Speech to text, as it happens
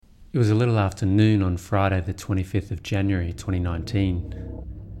It was a little after noon on Friday the 25th of January 2019.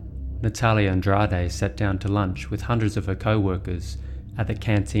 Natalia Andrade sat down to lunch with hundreds of her co-workers at the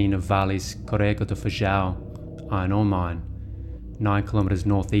canteen of Vale's Corrego do Feijão iron ore mine, 9 kilometres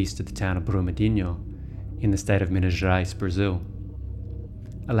northeast of the town of Brumadinho, in the state of Minas Gerais, Brazil.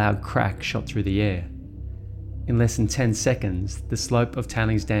 A loud crack shot through the air. In less than 10 seconds, the slope of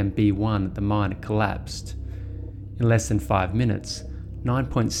Tailings Dam B1 at the mine had collapsed. In less than 5 minutes,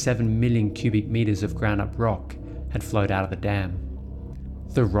 9.7 million cubic metres of ground-up rock had flowed out of the dam.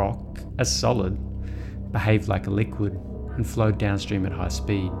 The rock, as solid, behaved like a liquid and flowed downstream at high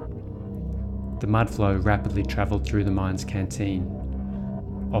speed. The mud flow rapidly travelled through the mine's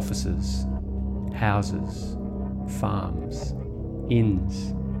canteen, offices, houses, farms,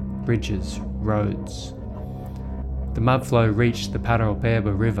 inns, bridges, roads. The mud flow reached the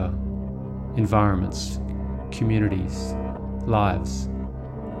Paraopeba River. Environments, communities, lives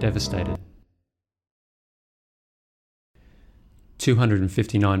devastated.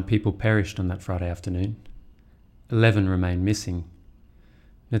 259 people perished on that Friday afternoon. 11 remain missing.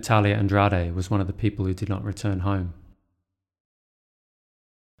 Natalia Andrade was one of the people who did not return home.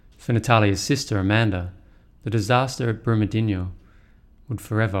 For Natalia's sister, Amanda, the disaster at Brumadinho would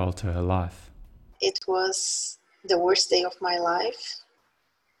forever alter her life. It was the worst day of my life.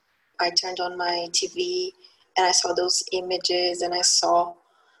 I turned on my TV and I saw those images and I saw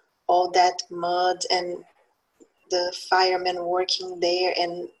all that mud and the firemen working there,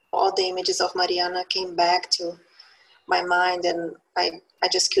 and all the images of Mariana came back to my mind, and I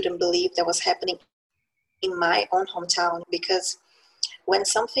just couldn't believe that was happening in my own hometown, because when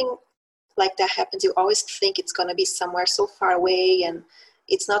something like that happens, you always think it's going to be somewhere so far away and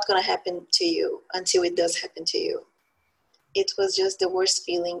it's not going to happen to you until it does happen to you. It was just the worst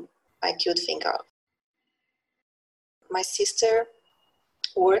feeling I could think of. My sister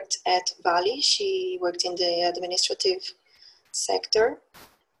worked at Vale. She worked in the administrative sector,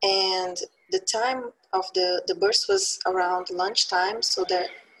 and the time of the burst was around lunchtime, so that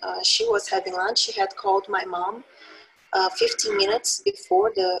she was having lunch. She had called my mom 15 minutes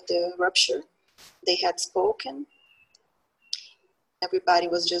before the rupture. They had spoken. Everybody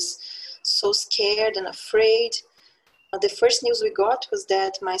was just so scared and afraid. The first news we got was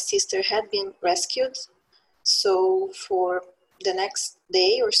that my sister had been rescued. So for the next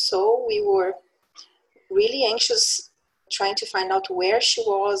day or so, we were really anxious, trying to find out where she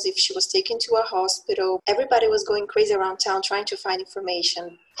was, if she was taken to a hospital. Everybody was going crazy around town trying to find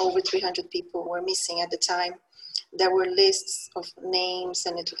information. Over 300 people were missing at the time. There were lists of names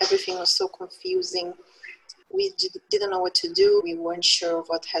and everything was so confusing. We didn't know what to do. We weren't sure of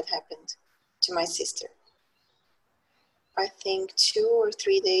what had happened to my sister. I think 2 or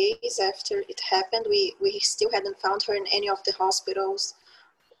 3 days after it happened, we still hadn't found her in any of the hospitals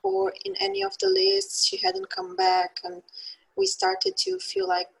or in any of the lists. She hadn't come back, and we started to feel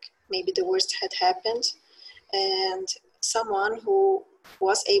like maybe the worst had happened. And someone who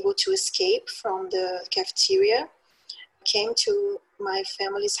was able to escape from the cafeteria came to my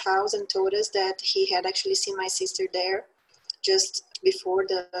family's house and told us that he had actually seen my sister there just before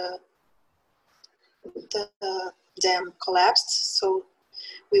the dam collapsed. So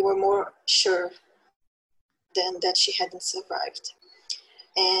we were more sure then that she hadn't survived.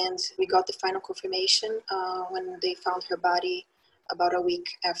 And we got the final confirmation when they found her body about a week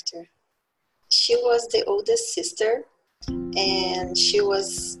after. She was the oldest sister, and she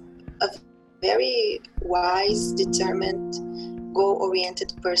was a very wise, determined,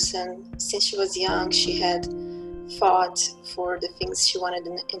 goal-oriented person. Since she was young, she had fought for the things she wanted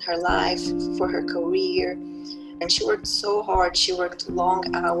in her life, for her career. And she worked so hard. She worked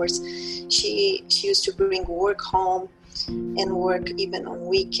long hours. She used to bring work home and work even on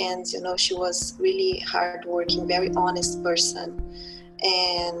weekends. You know, she was really hardworking, very honest person.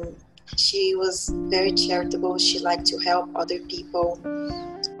 And she was very charitable. She liked to help other people.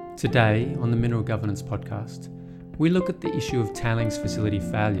 Today on the Mineral Governance Podcast, we look at the issue of tailings facility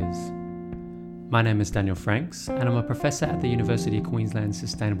failures. My name is Daniel Franks, and I'm a professor at the University of Queensland's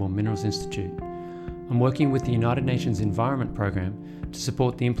Sustainable Minerals Institute. I'm working with the United Nations Environment Programme to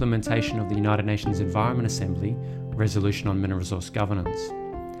support the implementation of the United Nations Environment Assembly Resolution on Mineral Resource Governance.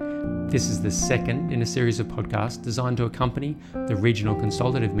 This is the second in a series of podcasts designed to accompany the regional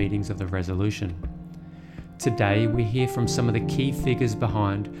consultative meetings of the resolution. Today, we hear from some of the key figures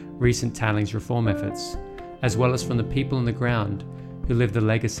behind recent tailings reform efforts, as well as from the people on the ground who live the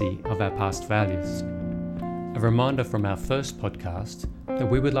legacy of our past values. A reminder from our first podcast that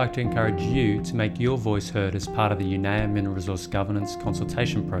we would like to encourage you to make your voice heard as part of the UNEA Mineral Resource Governance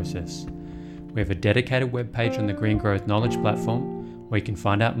consultation process. We have a dedicated webpage on the Green Growth Knowledge platform where you can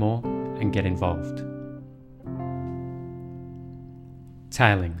find out more and get involved.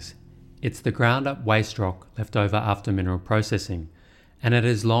 Tailings. It's the ground-up waste rock left over after mineral processing, and it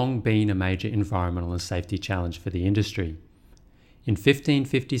has long been a major environmental and safety challenge for the industry. In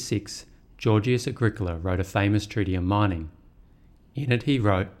 1556, Georgius Agricola wrote a famous treatise on mining. In it he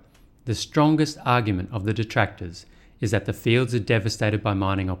wrote, "The strongest argument of the detractors is that the fields are devastated by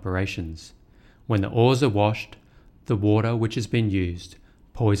mining operations. When the ores are washed, the water which has been used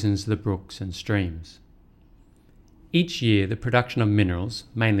poisons the brooks and streams." Each year, the production of minerals,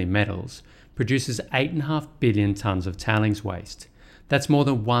 mainly metals, produces 8.5 billion tonnes of tailings waste. That's more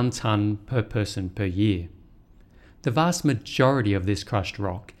than 1 tonne per person per year. The vast majority of this crushed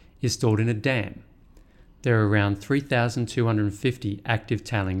rock is stored in a dam. There are around 3,250 active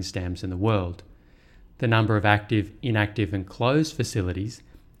tailings dams in the world. The number of active, inactive and closed facilities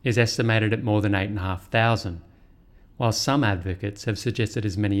is estimated at more than 8,500, while some advocates have suggested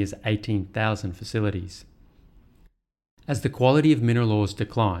as many as 18,000 facilities. As the quality of mineral ores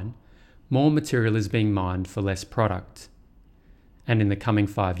decline, more material is being mined for less product. And in the coming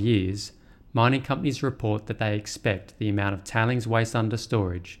 5 years, mining companies report that they expect the amount of tailings waste under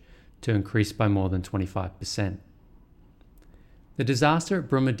storage to increase by more than 25%. The disaster at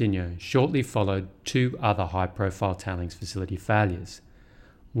Brumadinho shortly followed 2 other high-profile tailings facility failures,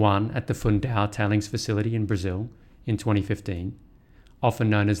 one at the Fundão tailings facility in Brazil in 2015, often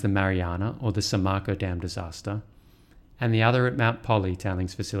known as the Mariana or the Samarco Dam disaster, and the other at Mount Polley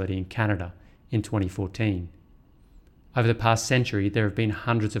tailings facility in Canada in 2014. Over the past century, there have been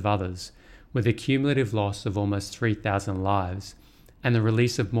hundreds of others, with a cumulative loss of almost 3,000 lives and the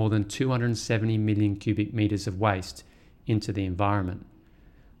release of more than 270 million cubic metres of waste into the environment.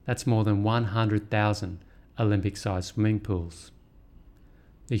 That's more than 100,000 Olympic-sized swimming pools.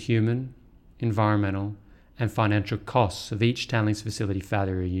 The human, environmental and financial costs of each tailings facility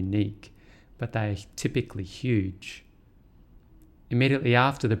failure are unique, but they are typically huge. Immediately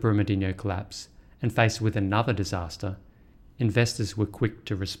after the Brumadinho collapse, and faced with another disaster, investors were quick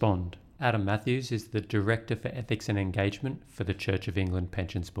to respond. Adam Matthews is the Director for Ethics and Engagement for the Church of England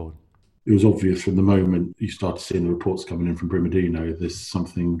Pensions Board. It was obvious from the moment you started seeing the reports coming in from Brumadinho, this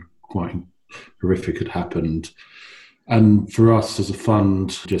something quite horrific had happened. And for us as a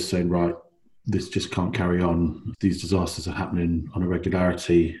fund, just saying, right, this just can't carry on. These disasters are happening on a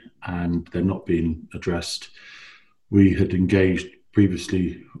regularity and they're not being addressed. We had engaged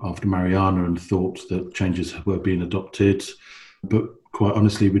previously after Mariana and thought that changes were being adopted, but quite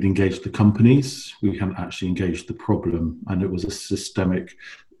honestly, we'd engaged the companies. We hadn't actually engaged the problem, and it was a systemic,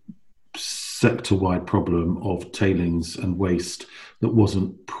 sector-wide problem of tailings and waste that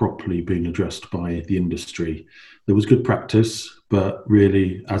wasn't properly being addressed by the industry. There was good practice, but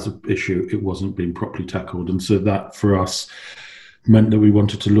really, as an issue, it wasn't being properly tackled. And so that, for us, meant that we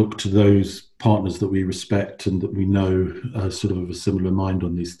wanted to look to those partners that we respect and that we know sort of a similar mind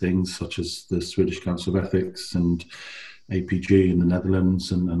on these things, such as the Swedish Council of Ethics and APG in the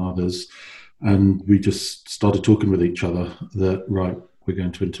Netherlands and others. And we just started talking with each other that, right, we're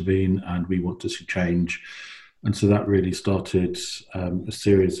going to intervene and we want to see change. And so that really started a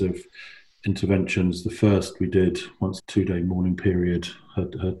series of interventions. The first we did once the 2-day mourning period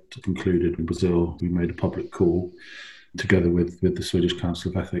had concluded in Brazil. We made a public call together with the Swedish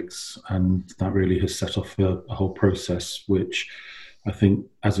Council of Ethics, and that really has set off a whole process which I think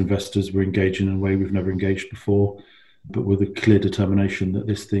as investors we're engaging in a way we've never engaged before, but with a clear determination that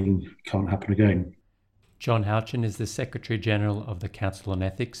this thing can't happen again. John Houchen is the Secretary General of the Council on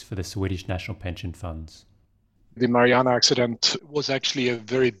Ethics for the Swedish National Pension Funds. The Mariana accident was actually a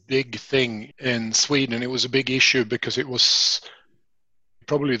very big thing in Sweden. It was a big issue because it was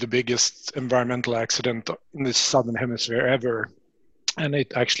probably the biggest environmental accident in the Southern Hemisphere ever. And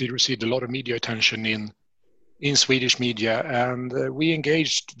it actually received a lot of media attention in Swedish media. And we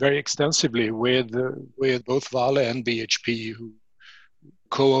engaged very extensively with both Vale and BHP, who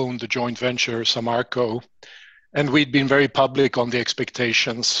co-owned the joint venture Samarco. And we'd been very public on the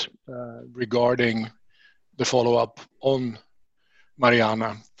expectations regarding the follow-up on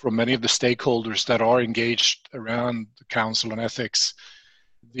Mariana from many of the stakeholders that are engaged around the Council on Ethics.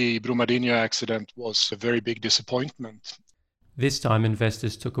 The Brumadinho accident was a very big disappointment. This time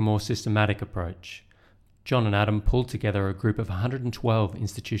investors took a more systematic approach. John and Adam pulled together a group of 112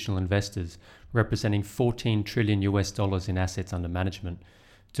 institutional investors representing $14 trillion in assets under management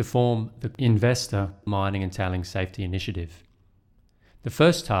to form the Investor Mining and Tailings Safety Initiative. The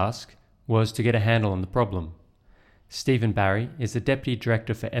first task was to get a handle on the problem. Stephen Barry is the Deputy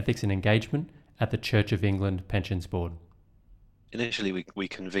Director for Ethics and Engagement at the Church of England Pensions Board. Initially, we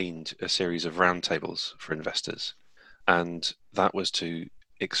convened a series of roundtables for investors, And that was to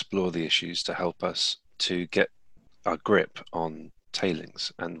explore the issues to help us to get our grip on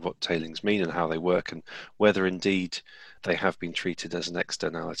tailings and what tailings mean and how they work, and whether indeed they have been treated as an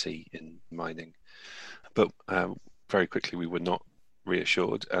externality in mining. But very quickly we were not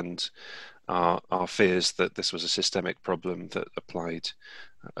reassured, and our fears that this was a systemic problem that applied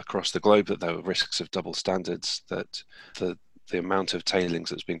across the globe, that there were risks of double standards, that the amount of tailings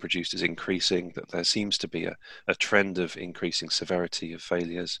that's being produced is increasing, that there seems to be a trend of increasing severity of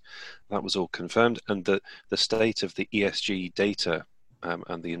failures. That was all confirmed, and that the state of the ESG data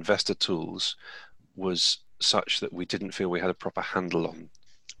and the investor tools was such that we didn't feel we had a proper handle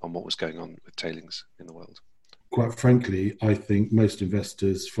on what was going on with tailings in the world. Quite frankly, I think most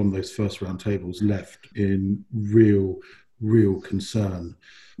investors from those first round tables left in real concern.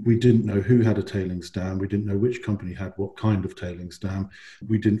 We didn't know who had a tailings dam. We didn't know which company had what kind of tailings dam.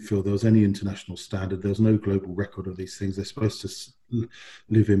 We didn't feel there was any international standard. There was no global record of these things. They're supposed to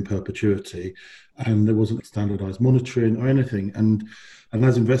live in perpetuity, and there wasn't standardized monitoring or anything. And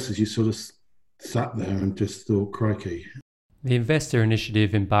as investors, you sort of sat there and just thought, crikey. The investor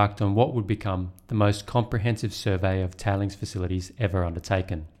initiative embarked on what would become the most comprehensive survey of tailings facilities ever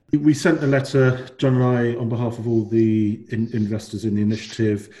undertaken. We sent a letter, John and I, on behalf of all the investors in the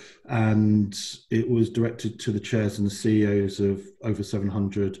initiative, and it was directed to the chairs and the CEOs of over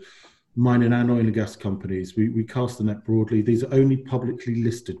 700 mining and oil and gas companies. We cast the net broadly. These are only publicly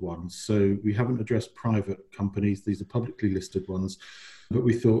listed ones, so we haven't addressed private companies. These are publicly listed ones. But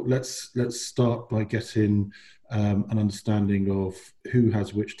we thought, let's start by getting an understanding of who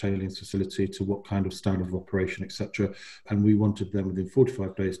has which tailings facility to what kind of standard of operation, etc. And we wanted them within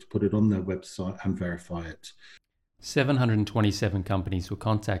 45 days to put it on their website and verify it. 727 companies were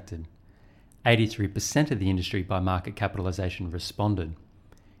contacted. 83% of the industry by market capitalisation responded,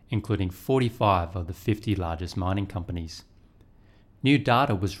 including 45 of the 50 largest mining companies. New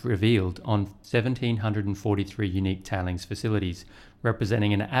data was revealed on 1,743 unique tailings facilities,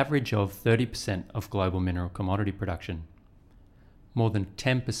 representing an average of 30% of global mineral commodity production. More than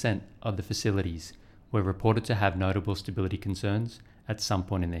 10% of the facilities were reported to have notable stability concerns at some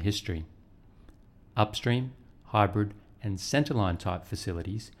point in their history. Upstream, hybrid, and centerline type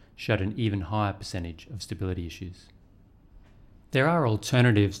facilities showed an even higher percentage of stability issues. There are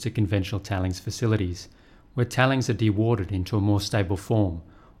alternatives to conventional tailings facilities, where tailings are dewatered into a more stable form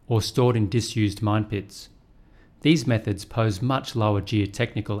or stored in disused mine pits. These methods pose much lower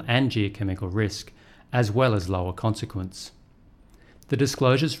geotechnical and geochemical risk, as well as lower consequence. The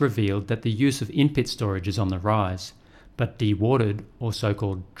disclosures revealed that the use of in-pit storage is on the rise, but dewatered or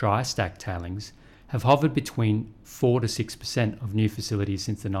so-called dry stack tailings have hovered between 4 to 6% of new facilities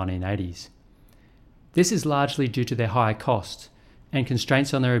since the 1980s. This is largely due to their higher cost and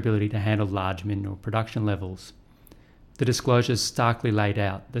constraints on their ability to handle large mineral production levels. The disclosures starkly laid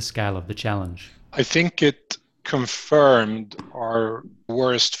out the scale of the challenge. I think it confirmed our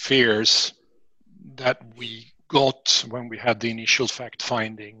worst fears that we got when we had the initial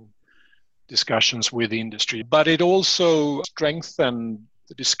fact-finding discussions with the industry. But it also strengthened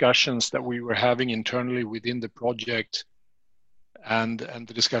the discussions that we were having internally within the project and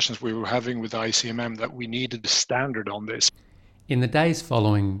the discussions we were having with ICMM that we needed a standard on this. In the days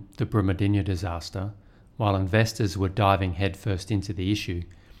following the Brumadinho disaster, while investors were diving headfirst into the issue,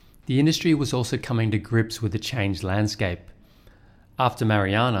 the industry was also coming to grips with the changed landscape. After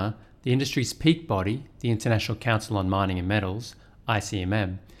Mariana, the industry's peak body, the International Council on Mining and Metals,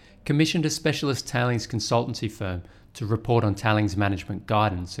 ICMM, commissioned a specialist tailings consultancy firm to report on tailings management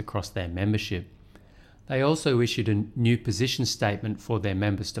guidance across their membership. They also issued a new position statement for their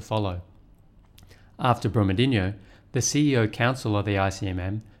members to follow. After Brumadinho, the CEO Council of the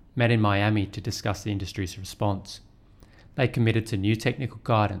ICMM met in Miami to discuss the industry's response. They committed to new technical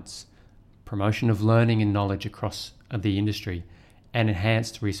guidance, promotion of learning and knowledge across the industry, and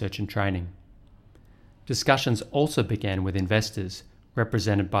enhanced research and training. Discussions also began with investors,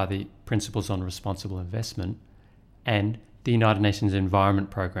 represented by the Principles on Responsible Investment and the United Nations Environment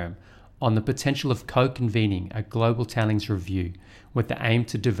Programme, on the potential of co-convening a global tailings review with the aim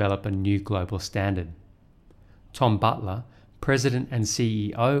to develop a new global standard. Tom Butler, President and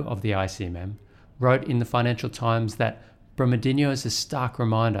CEO of the ICMM, wrote in the Financial Times that Brumadinho is a stark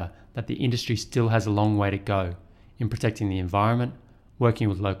reminder that the industry still has a long way to go in protecting the environment, working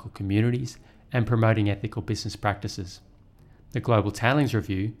with local communities, and promoting ethical business practices. The Global Tailings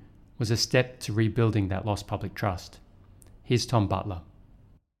Review was a step to rebuilding that lost public trust. Here's Tom Butler.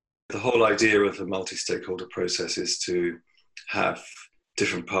 The whole idea of the multi-stakeholder process is to have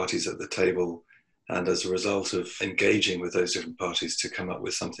different parties at the table, and as a result of engaging with those different parties to come up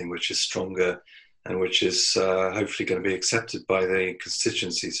with something which is stronger and which is hopefully going to be accepted by the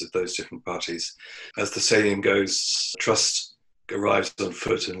constituencies of those different parties. As the saying goes, trust arrives on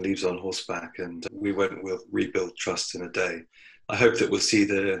foot and leaves on horseback, and we'll rebuild trust in a day. I hope that we'll see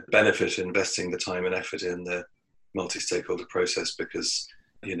the benefit in investing the time and effort in the multi-stakeholder process, because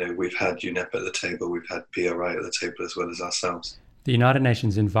we've had UNEP at the table, we've had PRI at the table as well as ourselves. The United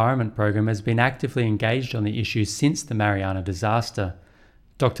Nations Environment Programme has been actively engaged on the issue since the Mariana disaster.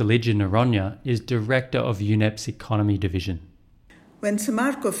 Dr. Lydia Naronya is Director of UNEP's Economy Division. When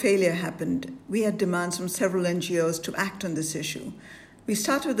Samarco failure happened, we had demands from several NGOs to act on this issue. We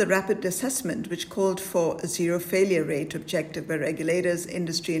started with a rapid assessment which called for a zero failure rate objective by regulators,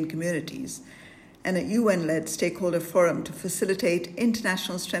 industry and communities, and a UN-led stakeholder forum to facilitate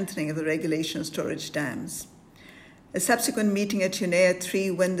international strengthening of the regulation of storage dams. A subsequent meeting at UNEA 3,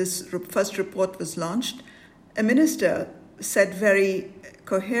 when this first report was launched, a minister said very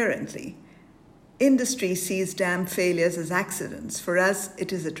coherently, "Industry sees dam failures as accidents. For us,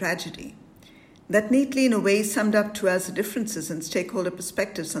 it is a tragedy." That neatly, in a way, summed up to us the differences in stakeholder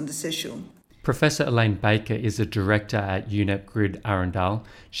perspectives on this issue. Professor Elaine Baker is a director at UNEP Grid Arundel.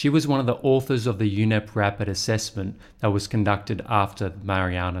 She was one of the authors of the UNEP Rapid Assessment that was conducted after the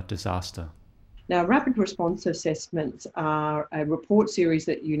Mariana disaster. Now, rapid response assessments are a report series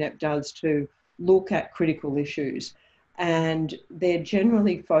that UNEP does to look at critical issues, and they're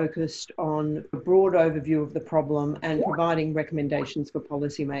generally focused on a broad overview of the problem and providing recommendations for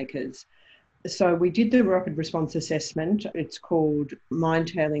policymakers. So we did the rapid response assessment. It's called Mine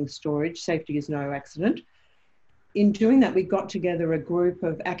Tailings Storage, Safety is No Accident. In doing that, we got together a group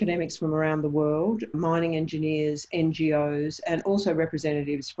of academics from around the world, mining engineers, NGOs, and also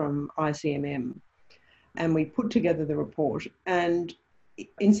representatives from ICMM. And we put together the report. And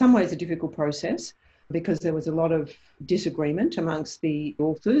in some ways, a difficult process, because there was a lot of disagreement amongst the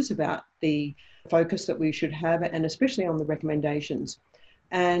authors about the focus that we should have, and especially on the recommendations.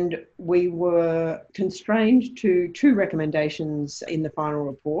 And we were constrained to two recommendations in the final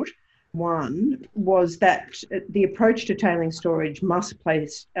report. One was that the approach to tailings storage must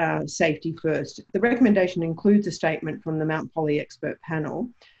place safety first. The recommendation includes a statement from the Mount Polley expert panel,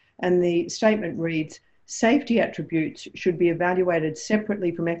 and the statement reads, "Safety attributes should be evaluated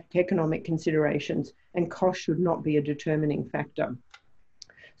separately from economic considerations, and cost should not be a determining factor."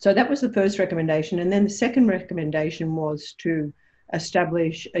 So that was the first recommendation. And then the second recommendation was to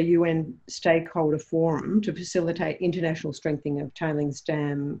establish a UN stakeholder forum to facilitate international strengthening of tailings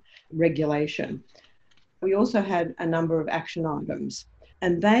dam regulation. We also had a number of action items,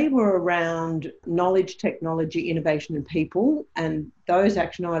 and they were around knowledge, technology, innovation and people. And those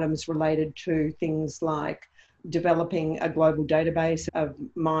action items related to things like developing a global database of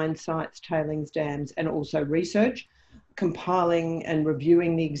mine sites, tailings dams, and also research, compiling and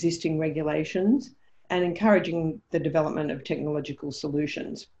reviewing the existing regulations, and encouraging the development of technological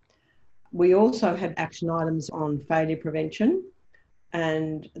solutions. We also had action items on failure prevention,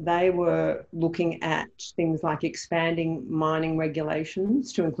 and they were looking at things like expanding mining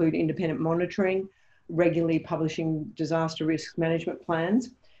regulations to include independent monitoring, regularly publishing disaster risk management plans.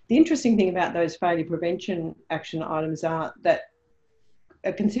 The interesting thing about those failure prevention action items are that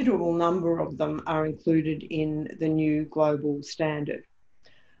a considerable number of them are included in the new global standard.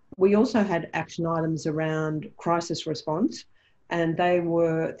 We also had action items around crisis response, and they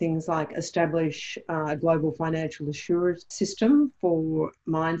were things like establish a global financial assurance system for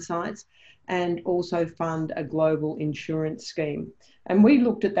mine sites, and also fund a global insurance scheme. And we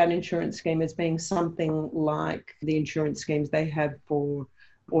looked at that insurance scheme as being something like the insurance schemes they have for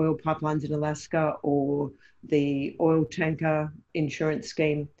oil pipelines in Alaska, or the oil tanker insurance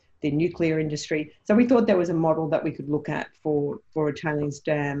scheme, the nuclear industry. So we thought there was a model that we could look at for a tailings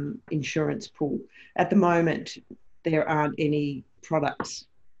dam insurance pool. At the moment, there aren't any products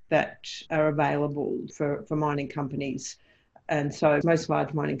that are available for mining companies. And so most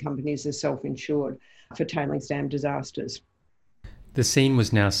large mining companies are self-insured for tailings dam disasters. The scene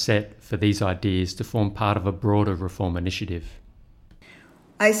was now set for these ideas to form part of a broader reform initiative.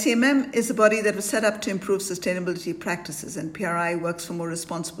 ICMM is a body that was set up to improve sustainability practices, and PRI works for more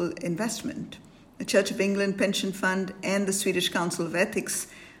responsible investment. The Church of England Pension Fund and the Swedish Council of Ethics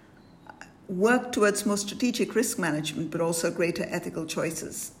work towards more strategic risk management, but also greater ethical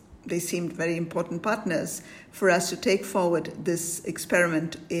choices. They seemed very important partners for us to take forward this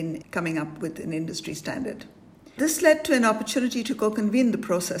experiment in coming up with an industry standard. This led to an opportunity to co-convene the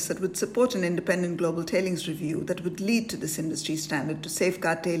process that would support an independent global tailings review that would lead to this industry standard to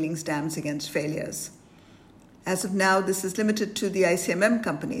safeguard tailings dams against failures. As of now, this is limited to the ICMM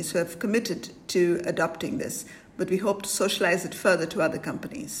companies who have committed to adopting this, but we hope to socialize it further to other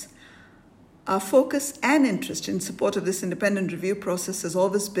companies. Our focus and interest in support of this independent review process has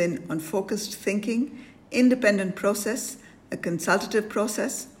always been on focused thinking, independent process, a consultative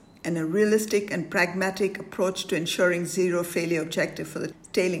process, and a realistic and pragmatic approach to ensuring zero failure objective for the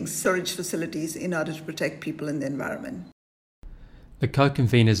tailings storage facilities in order to protect people and the environment. The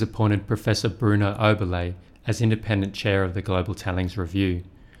co-conveners appointed Professor Bruno Oberle as independent chair of the Global Tailings Review.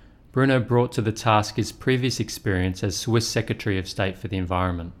 Bruno brought to the task his previous experience as Swiss Secretary of State for the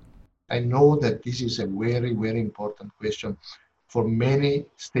Environment. I know that this is a very, very important question for many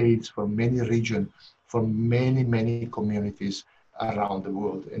states, for many regions, for many, many communities around the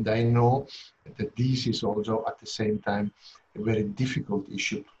world. And I know that this is also at the same time a very difficult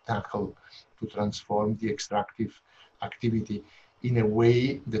issue to tackle, to transform the extractive activity in a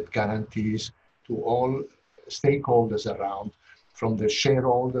way that guarantees to all stakeholders around, from the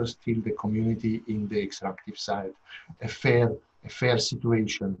shareholders till the community in the extractive side, a fair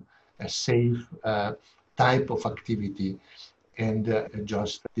situation, a safe type of activity, and a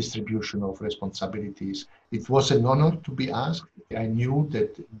just distribution of responsibilities. It was an honor to be asked. I knew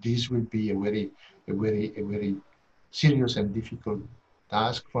that this will be a very serious and difficult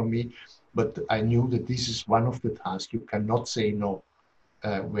task for me, but I knew that this is one of the tasks you cannot say no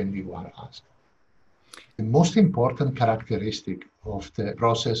when you are asked. The most important characteristic of the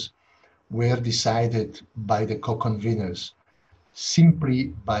process were decided by the co-conveners simply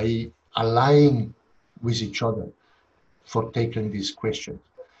by aligning with each other for taking this question.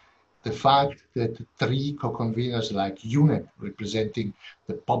 The fact that three co-conveners like UNEP, representing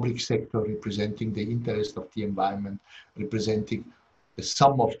the public sector, representing the interest of the environment, representing the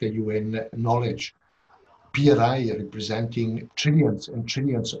sum of the UN knowledge, PRI representing trillions and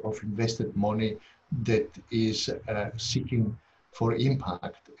trillions of invested money that is seeking for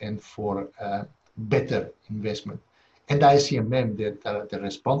impact and for better investment, and ICMM, that are the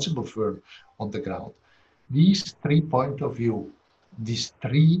responsible firm on the ground. These 3 points of view, these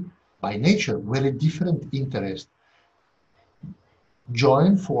three by nature very different interests,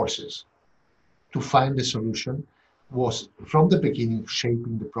 join forces to find a solution was from the beginning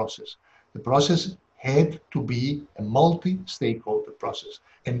shaping the process. The process had to be a multi-stakeholder process.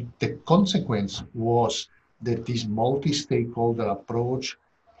 And the consequence was that this multi-stakeholder approach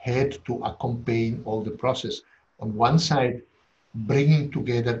had to accompany all the process. On one side, bringing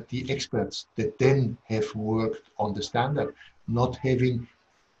together the experts that then have worked on the standard, not having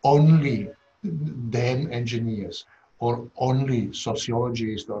only dam engineers or only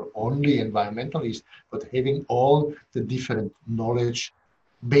sociologists or only environmentalists, but having all the different knowledge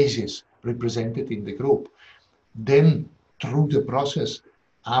bases represented in the group. Then through the process,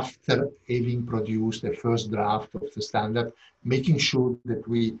 after having produced the first draft of the standard, making sure that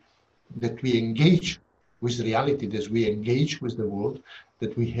we engage with reality, that we engage with the world,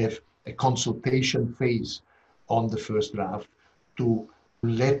 that we have a consultation phase on the first draft to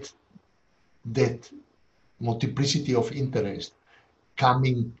let that multiplicity of interest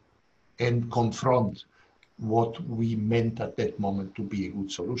coming and confront what we meant at that moment to be a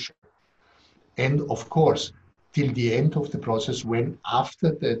good solution. And of course, till the end of the process, when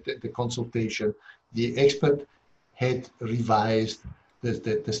after the consultation, the expert had revised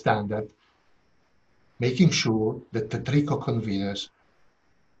the standard, making sure that the three co-conveners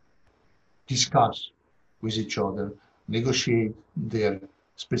discuss with each other, negotiate their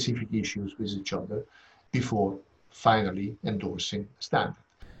specific issues with each other before finally endorsing the standard.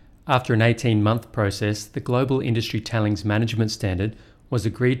 After an 18-month process, the Global Industry Tailings Management Standard was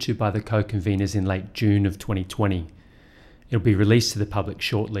agreed to by the co-conveners in late June of 2020. It will be released to the public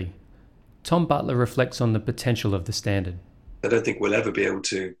shortly. Tom Butler reflects on the potential of the standard. I don't think we'll ever be able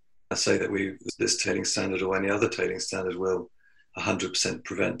to say that this tailing standard or any other tailing standard will 100%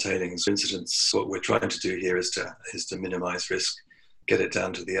 prevent tailings incidents. What we're trying to do here is to minimize risk, get it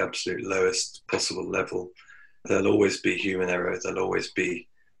down to the absolute lowest possible level. There'll always be human error. There'll always be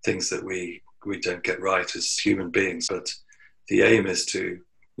things that we don't get right as human beings, but the aim is to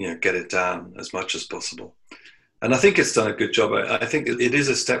get it down as much as possible. And I think it's done a good job. I think it is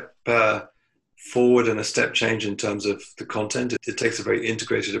a step forward and a step change in terms of the content. It takes a very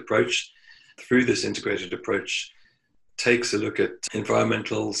integrated approach. Through this integrated approach, takes a look at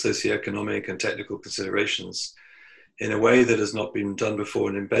environmental, socioeconomic and technical considerations in a way that has not been done before,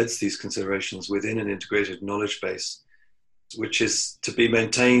 and embeds these considerations within an integrated knowledge base, which is to be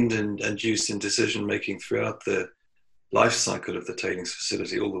maintained and used in decision making throughout the life cycle of the tailings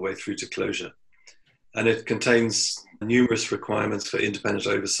facility all the way through to closure. And it contains numerous requirements for independent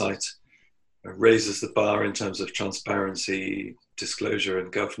oversight, raises the bar in terms of transparency, disclosure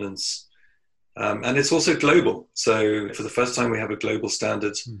and governance. And it's also global. So for the first time, we have a global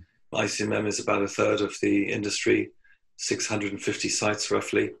standard ICMM is about a third of the industry, 650 sites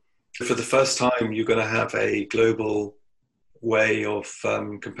roughly. For the first time, you're going to have a global way of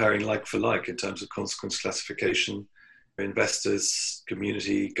comparing like for like in terms of consequence classification. Investors,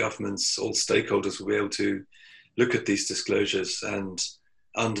 community, governments, all stakeholders will be able to look at these disclosures and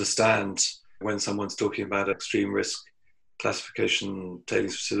understand when someone's talking about extreme risk classification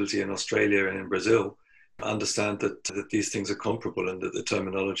tailings facility in Australia and in Brazil, understand that these things are comparable and that the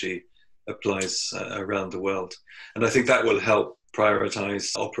terminology applies around the world. And I think that will help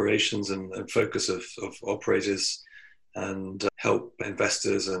prioritize operations and focus of operators, and help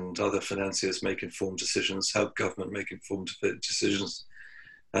investors and other financiers make informed decisions, help government make informed decisions,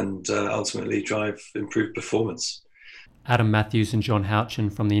 and ultimately drive improved performance. Adam Matthews and John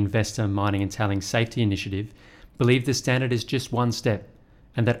Houchen from the Investor Mining and Tailings Safety Initiative believe the standard is just one step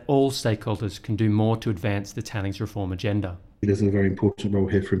and that all stakeholders can do more to advance the tailings reform agenda. There's a very important role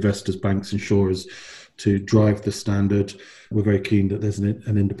here for investors, banks, insurers to drive the standard. We're very keen that there's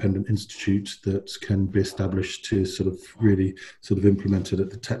an independent institute that can be established to really implement it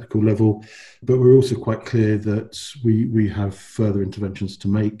at the technical level. But we're also quite clear that we have further interventions to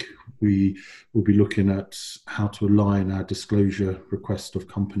make. We will be looking at how to align our disclosure request of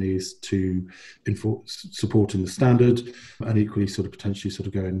companies to supporting the standard, and equally potentially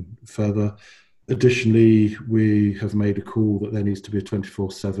going further. Additionally, we have made a call that there needs to be a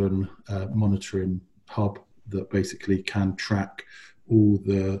 24/7 monitoring hub that basically can track all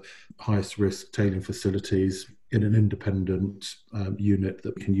the highest risk tailing facilities in an independent unit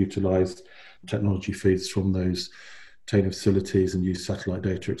that can utilise technology feeds from those tailing facilities and use satellite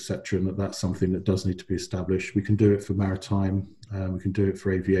data, etc. And that's something that does need to be established. We can do it for maritime, we can do it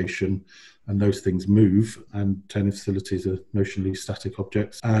for aviation, and those things move, and tailing facilities are notionally static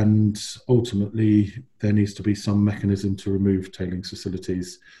objects. And ultimately, there needs to be some mechanism to remove tailings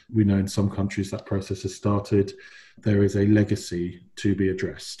facilities. We know in some countries that process has started. There is a legacy to be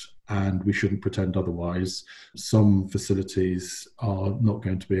addressed, and we shouldn't pretend otherwise. Some facilities are not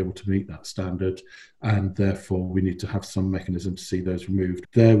going to be able to meet that standard, and therefore we need to have some mechanism to see those removed.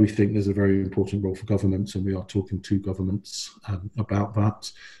 There we think there's a very important role for governments, and we are talking to governments about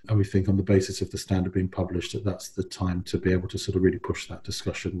that. And we think on the basis of the standard being published, that's the time to be able to really push that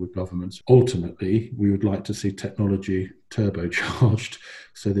discussion with governments. Ultimately, we would like to see technology turbocharged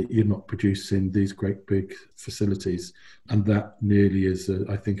so that you're not producing these great big facilities. And that nearly is,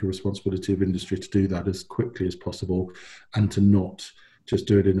 I think, a responsibility of industry to do that as quickly as possible, and to not just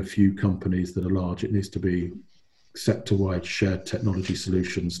do it in a few companies that are large. It needs to be sector-wide shared technology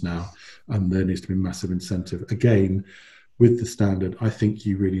solutions now, and there needs to be massive incentive. Again, with the standard, I think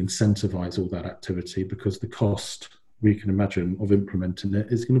you really incentivize all that activity, because the cost, we can imagine, of implementing it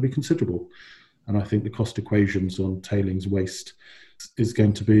is going to be considerable. And I think the cost equations on tailings waste is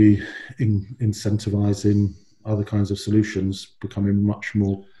going to be incentivizing other kinds of solutions becoming much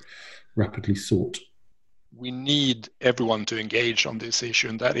more rapidly sought. We need everyone to engage on this issue,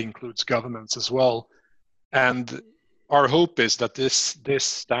 and that includes governments as well. And our hope is that this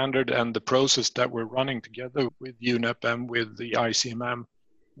standard and the process that we're running together with UNEP and with the ICMM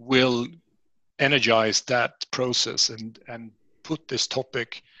will energize that process and put this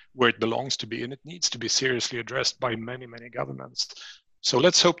topic where it belongs to be, and it needs to be seriously addressed by many, many governments. So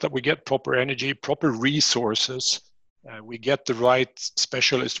let's hope that we get proper energy, proper resources, we get the right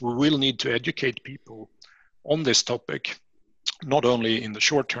specialists. We will need to educate people on this topic, not only in the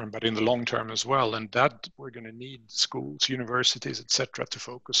short term, but in the long term as well. And that we're going to need schools, universities, etc., to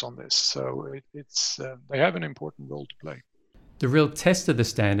focus on this. So they have an important role to play. The real test of the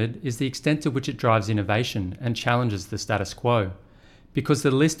standard is the extent to which it drives innovation and challenges the status quo, because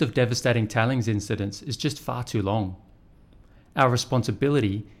the list of devastating tailings incidents is just far too long. Our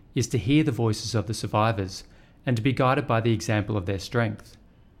responsibility is to hear the voices of the survivors and to be guided by the example of their strength.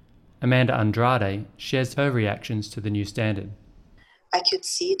 Amanda Andrade shares her reactions to the new standard. I could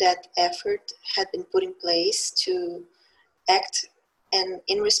see that effort had been put in place to act, and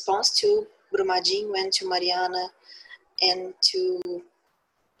in response to Brumadinho and to Mariana, and to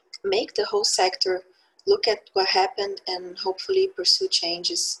make the whole sector look at what happened and hopefully pursue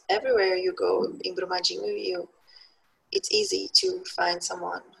changes. Everywhere you go in Brumadinho, it's easy to find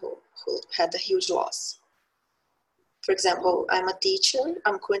someone who had a huge loss. For example, I'm a teacher.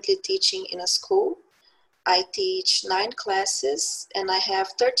 I'm currently teaching in a school. I teach 9 classes, and I have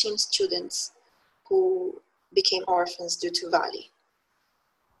 13 students who became orphans due to Vale.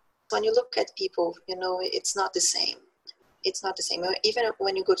 When you look at people, it's not the same. It's not the same. Even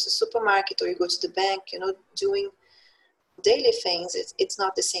when you go to the supermarket or you go to the bank, doing daily things, it's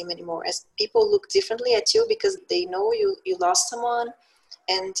not the same anymore. As people look differently at you because they know you lost someone,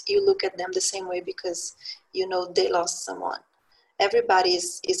 and you look at them the same way because you know they lost someone. Everybody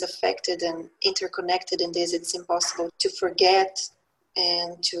is affected and interconnected in this. It's impossible to forget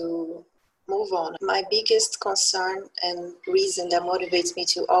and to move on. My biggest concern and reason that motivates me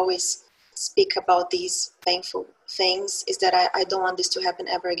to always speak about these painful things is that I don't want this to happen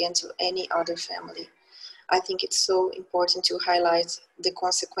ever again to any other family. I think it's so important to highlight the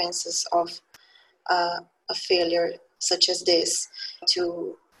consequences of a failure such as this,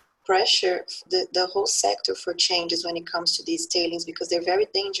 to pressure the whole sector for changes when it comes to these tailings, because they're very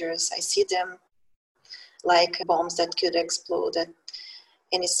dangerous. I see them like bombs that could explode at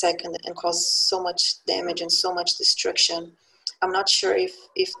any second and cause so much damage and so much destruction. I'm not sure if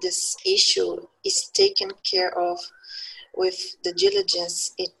this issue is taken care of with the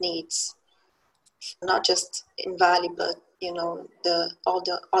diligence it needs, not just in Vale, but all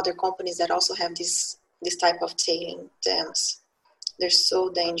the other companies that also have this type of tailing dams. They're so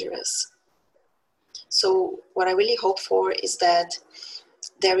dangerous. So what I really hope for is that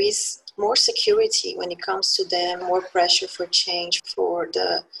there is more security when it comes to them, more pressure for change, for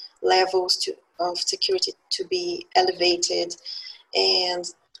the levels of security to be elevated,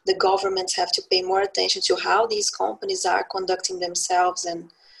 and the governments have to pay more attention to how these companies are conducting themselves and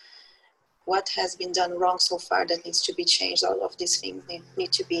what has been done wrong so far that needs to be changed. All of these things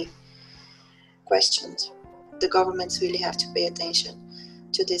need to be questioned. The governments really have to pay attention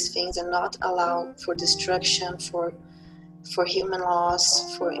to these things and not allow for destruction, for human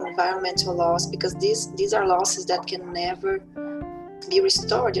loss, for environmental loss, because these are losses that can never be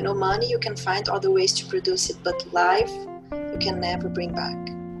restored. Money, you can find other ways to produce it, but life, you can never bring back.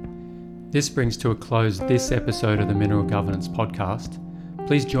 This brings to a close this episode of the Mineral Governance Podcast.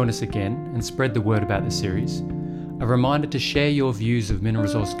 Please join us again and spread the word about the series. A reminder to share your views of mineral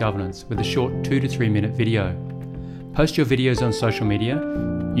resource governance with a short 2 to 3 minute video. Post your videos on social media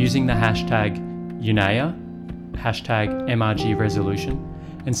using the hashtag UNEA, hashtag MRG resolution,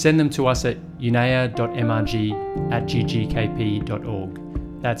 and send them to us at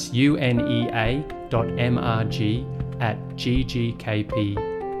unea.mrg@ggkp.org. That's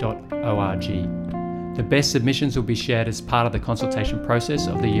unea.mrg@ggkp.org. The best submissions will be shared as part of the consultation process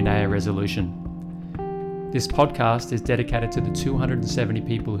of the UNEA resolution. This podcast is dedicated to the 270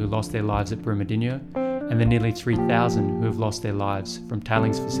 people who lost their lives at Brumadinho and the nearly 3,000 who have lost their lives from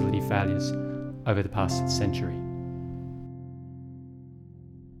tailings facility failures over the past century.